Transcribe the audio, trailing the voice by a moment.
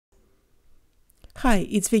Hi,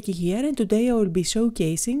 it's Vicky here, and today I will be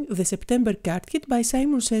showcasing the September card kit by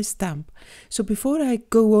SimonSaysStamp. So before I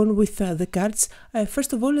go on with the cards,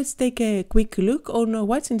 first of all let's take a quick look on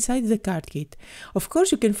what's inside the card kit. Of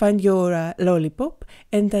course you can find your lollipop,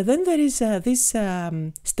 and then there is this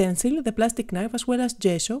stencil, the plastic knife, as well as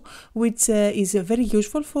gesso, which is very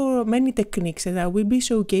useful for many techniques, and I will be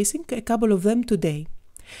showcasing a couple of them today.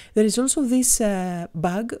 There is also this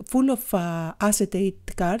bag full of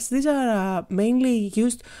acetate cards. These are mainly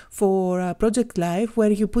used for Project Life,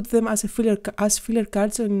 where you put them as filler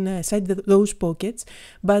cards inside those pockets.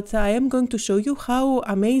 But I am going to show you how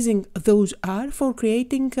amazing those are for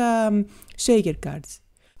creating shaker cards.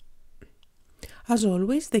 As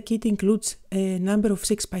always, the kit includes a number of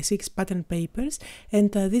 6x6 pattern papers,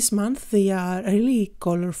 and this month they are really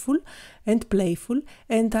colorful and playful,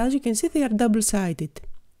 and as you can see they are double-sided.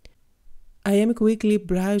 I am quickly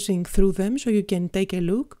browsing through them so you can take a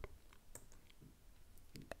look.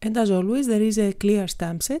 And as always, there is a clear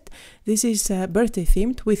stamp set. This is birthday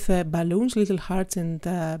themed with balloons, little hearts and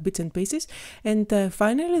bits and pieces. And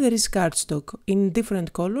finally there is cardstock in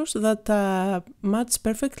different colors that match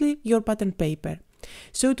perfectly your pattern paper.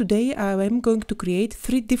 So today I am going to create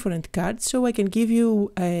 3 different cards so I can give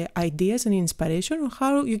you ideas and inspiration on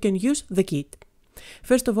how you can use the kit.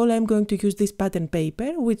 First of all, I am going to use this pattern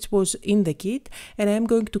paper which was in the kit, and I am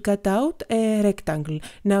going to cut out a rectangle.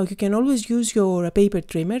 Now you can always use your paper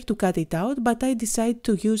trimmer to cut it out, but I decided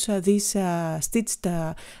to use this stitched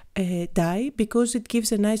die because it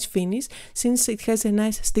gives a nice finish, since it has a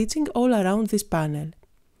nice stitching all around this panel.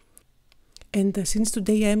 And since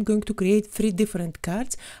today I am going to create 3 different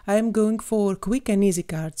cards, I am going for quick and easy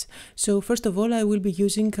cards. So first of all I will be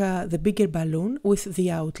using the bigger balloon with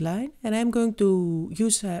the outline, and I am going to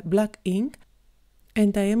use black ink,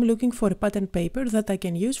 and I am looking for a pattern paper that I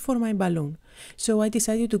can use for my balloon. So I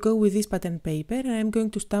decided to go with this pattern paper, and I am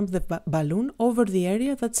going to stamp the balloon over the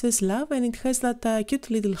area that says love, and it has that cute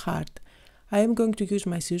little heart. I am going to use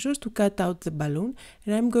my scissors to cut out the balloon,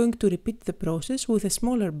 and I am going to repeat the process with a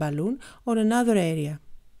smaller balloon on another area.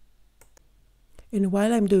 And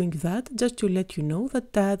while I'm doing that, just to let you know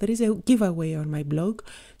that there is a giveaway on my blog,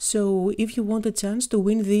 so if you want a chance to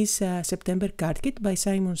win this September card kit by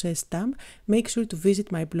SimonSaysStamp, make sure to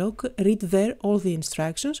visit my blog, read there all the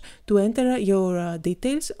instructions to enter your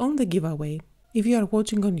details on the giveaway. If you are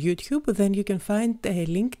watching on YouTube, then you can find a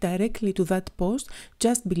link directly to that post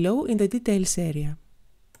just below in the details area.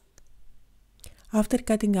 After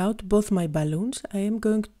cutting out both my balloons, I am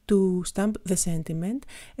going to stamp the sentiment,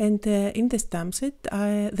 and in the stamp set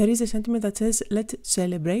there is a sentiment that says "Let's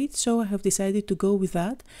celebrate", so I have decided to go with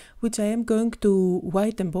that, which I am going to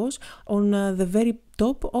white emboss on the very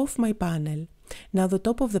top of my panel. Now the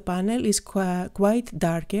top of the panel is quite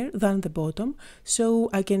darker than the bottom, so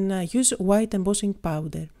I can use white embossing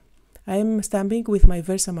powder. I am stamping with my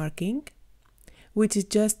Versamark ink, which is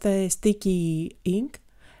just a sticky ink,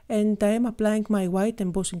 and I am applying my white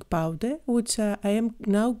embossing powder, which I am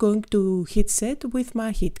now going to heat set with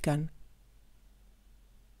my heat gun.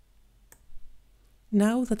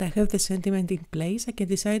 Now that I have the sentiment in place, I can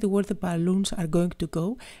decide where the balloons are going to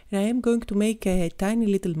go, and I am going to make a tiny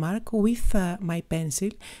little mark with my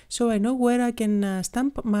pencil so I know where I can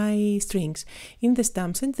stamp my strings. In the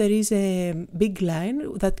stamp set there is a big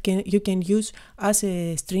line that you can use as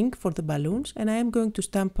a string for the balloons, and I am going to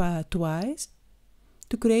stamp twice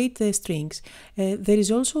to create the strings. There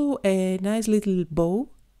is also a nice little bow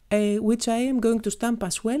which I am going to stamp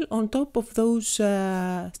as well on top of those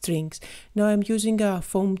strings. Now I'm using a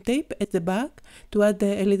foam tape at the back to add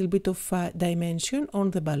a little bit of dimension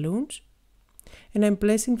on the balloons, and I'm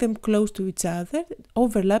placing them close to each other,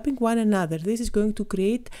 overlapping one another. This is going to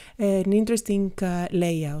create an interesting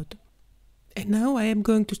layout. And now I am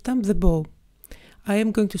going to stamp the bow. I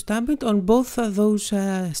am going to stamp it on both those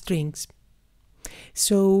strings.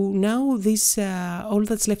 So now this all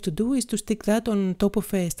that's left to do is to stick that on top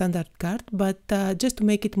of a standard card, but just to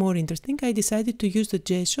make it more interesting I decided to use the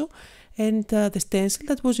gesso and the stencil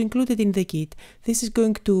that was included in the kit. This is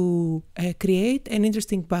going to create an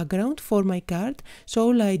interesting background for my card, so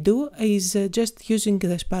all I do is just using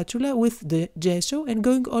the spatula with the gesso and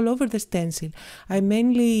going all over the stencil. I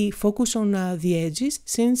mainly focus on the edges,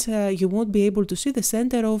 since you won't be able to see the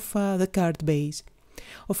center of the card base.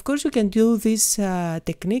 Of course you can do this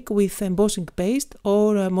technique with embossing paste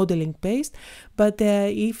or modeling paste, but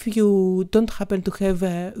if you don't happen to have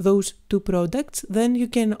those 2 products, then you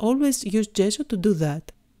can always use gesso to do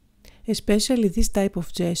that. Especially this type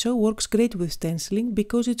of gesso works great with stenciling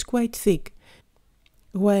because it's quite thick.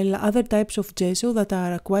 While other types of gesso that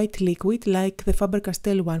are quite liquid, like the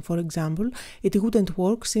Faber-Castell one for example, it wouldn't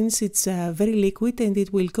work since it's very liquid and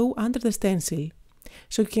it will go under the stencil.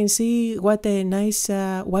 So you can see what a nice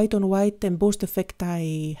white on white embossed effect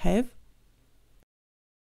I have.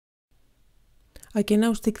 I can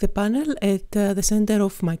now stick the panel at the center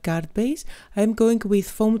of my card base. I'm going with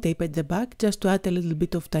foam tape at the back just to add a little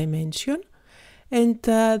bit of dimension. And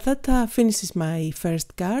that finishes my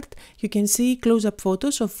first card. You can see close-up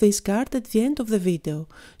photos of this card at the end of the video.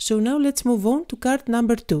 So now let's move on to card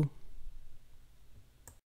number 2.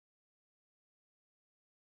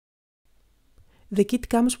 The kit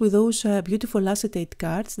comes with those beautiful acetate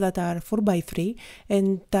cards that are 4x3,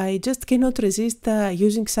 and I just cannot resist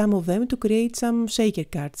using some of them to create some shaker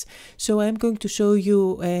cards. So I'm going to show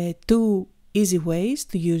you 2 easy ways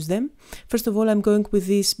to use them. First of all, I'm going with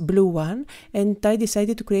this blue one, and I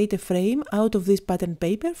decided to create a frame out of this pattern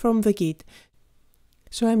paper from the kit.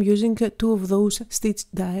 So I'm using 2 of those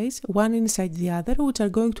stitched dies, one inside the other, which are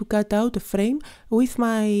going to cut out a frame with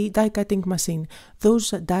my die cutting machine.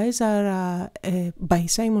 Those dies are by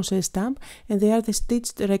SimonSaysStamp, and they are the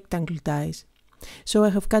stitched rectangle dies. So I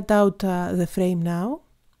have cut out the frame now,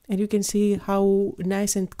 and you can see how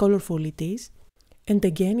nice and colorful it is. And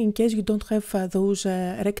again, in case you don't have those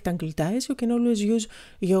rectangle dies, you can always use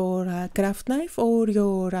your craft knife or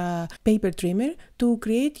your paper trimmer to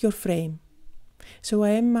create your frame. So I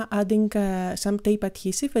am adding some tape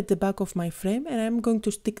adhesive at the back of my frame, and I'm going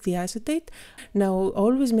to stick the acetate. Now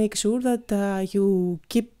always make sure that you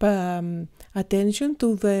keep attention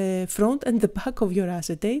to the front and the back of your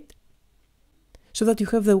acetate so that you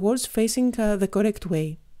have the walls facing the correct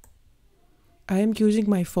way. I am using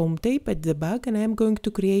my foam tape at the back, and I am going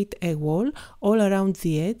to create a wall all around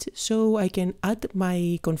the edge so I can add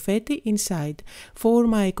my confetti inside. For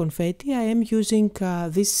my confetti I am using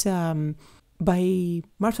this by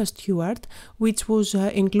Martha Stewart, which was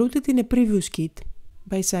included in a previous kit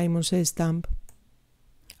by SimonSaysStamp.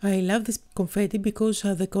 I love this confetti because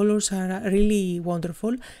the colors are really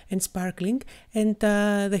wonderful and sparkling, and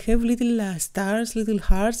they have little stars, little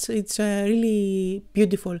hearts. It's really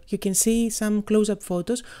beautiful. You can see some close-up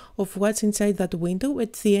photos of what's inside that window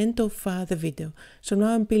at the end of the video. So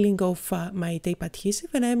now I'm peeling off my tape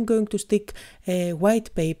adhesive, and I'm going to stick a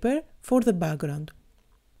white paper for the background.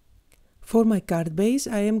 For my card base,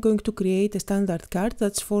 I am going to create a standard card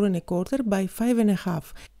that's 4 1/4 by 5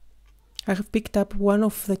 1/2. I have picked up one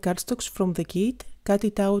of the cardstocks from the kit, cut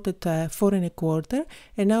it out at 4 1/4,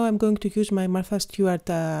 and now I'm going to use my Martha Stewart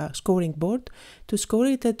scoring board to score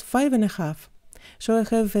it at 5 1/2. So I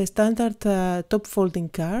have a standard top folding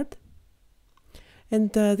card,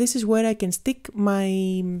 and this is where I can stick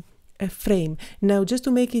my frame. Now, just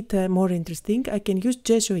to make it more interesting, I can use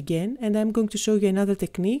gesso again, and I'm going to show you another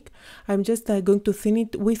technique. I'm just going to thin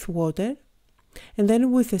it with water, and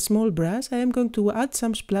then with a small brush I am going to add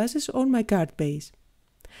some splashes on my card base.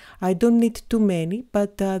 I don't need too many,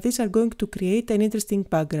 but these are going to create an interesting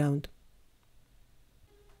background.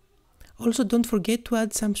 Also, don't forget to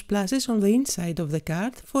add some splashes on the inside of the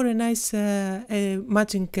card for a nice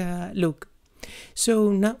matching look.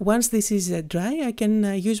 So now, once this is dry, I can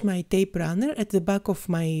use my tape runner at the back of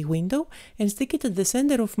my window and stick it at the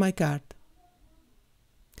center of my card.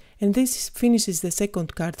 And this finishes the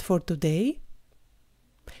second card for today.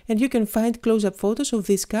 And you can find close-up photos of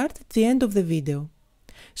this card at the end of the video.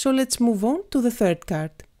 So let's move on to the third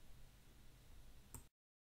card.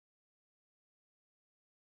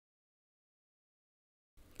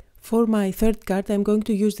 For my third card, I'm going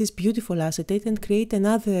to use this beautiful acetate and create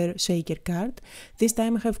another shaker card. This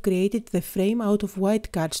time I have created the frame out of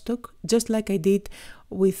white cardstock, just like I did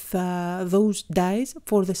with those dies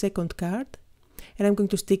for the second card. And I'm going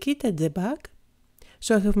to stick it at the back.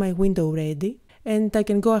 So I have my window ready, and I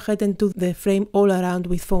can go ahead and do the frame all around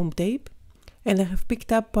with foam tape. And I have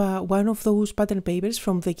picked up one of those pattern papers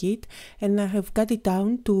from the kit, and I have cut it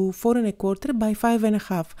down to 4 1/4 by 5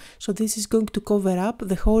 1/2. So this is going to cover up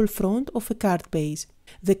the whole front of a card base.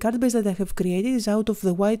 The card base that I have created is out of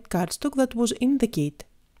the white cardstock that was in the kit.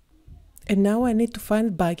 And now I need to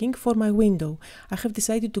find backing for my window. I have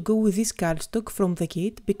decided to go with this cardstock from the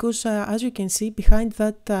kit because as you can see behind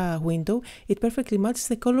that window, it perfectly matches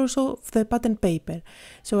the colors of the pattern paper.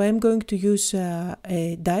 So I am going to use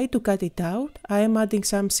a die to cut it out. I am adding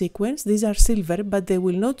some sequins. These are silver, but they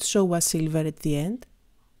will not show as silver at the end.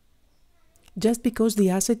 Just because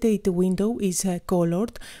the acetate window is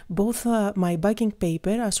colored, both my backing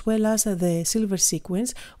paper as well as the silver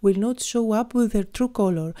sequins will not show up with their true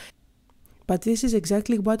color. But this is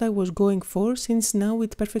exactly what I was going for, since now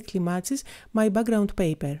it perfectly matches my background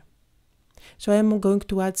paper. So I'm going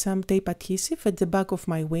to add some tape adhesive at the back of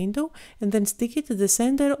my window and then stick it at the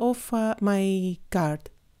center of my card.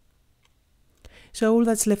 So all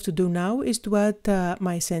that's left to do now is to add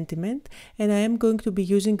my sentiment, and I am going to be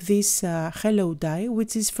using this Hello die,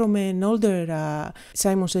 which is from an older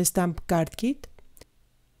SimonSaysStamp card kit.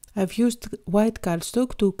 I've used white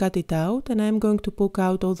cardstock to cut it out, and I'm going to poke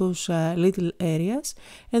out all those little areas,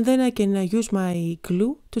 and then I can use my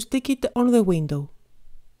glue to stick it on the window.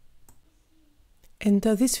 And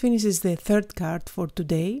this finishes the third card for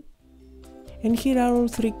today. And here are all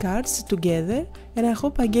three cards together, and I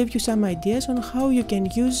hope I gave you some ideas on how you can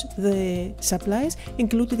use the supplies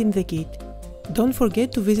included in the kit. Don't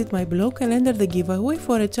forget to visit my blog and enter the giveaway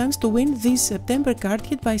for a chance to win this September card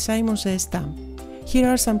kit by SimonSaysStamp. Here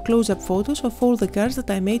are some close-up photos of all the cards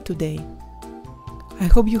that I made today. I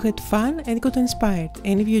hope you had fun and got inspired,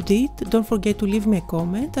 and if you did, don't forget to leave me a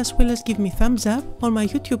comment as well as give me thumbs up on my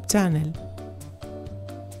YouTube channel.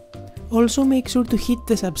 Also make sure to hit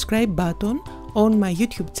the subscribe button on my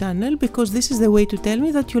YouTube channel, because this is the way to tell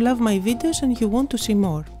me that you love my videos and you want to see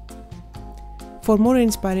more. For more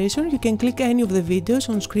inspiration, you can click any of the videos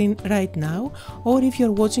on screen right now, or if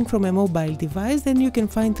you're watching from a mobile device, then you can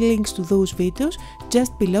find links to those videos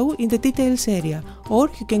just below in the details area, or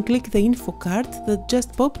you can click the info card that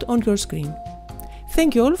just popped on your screen.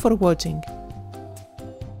 Thank you all for watching.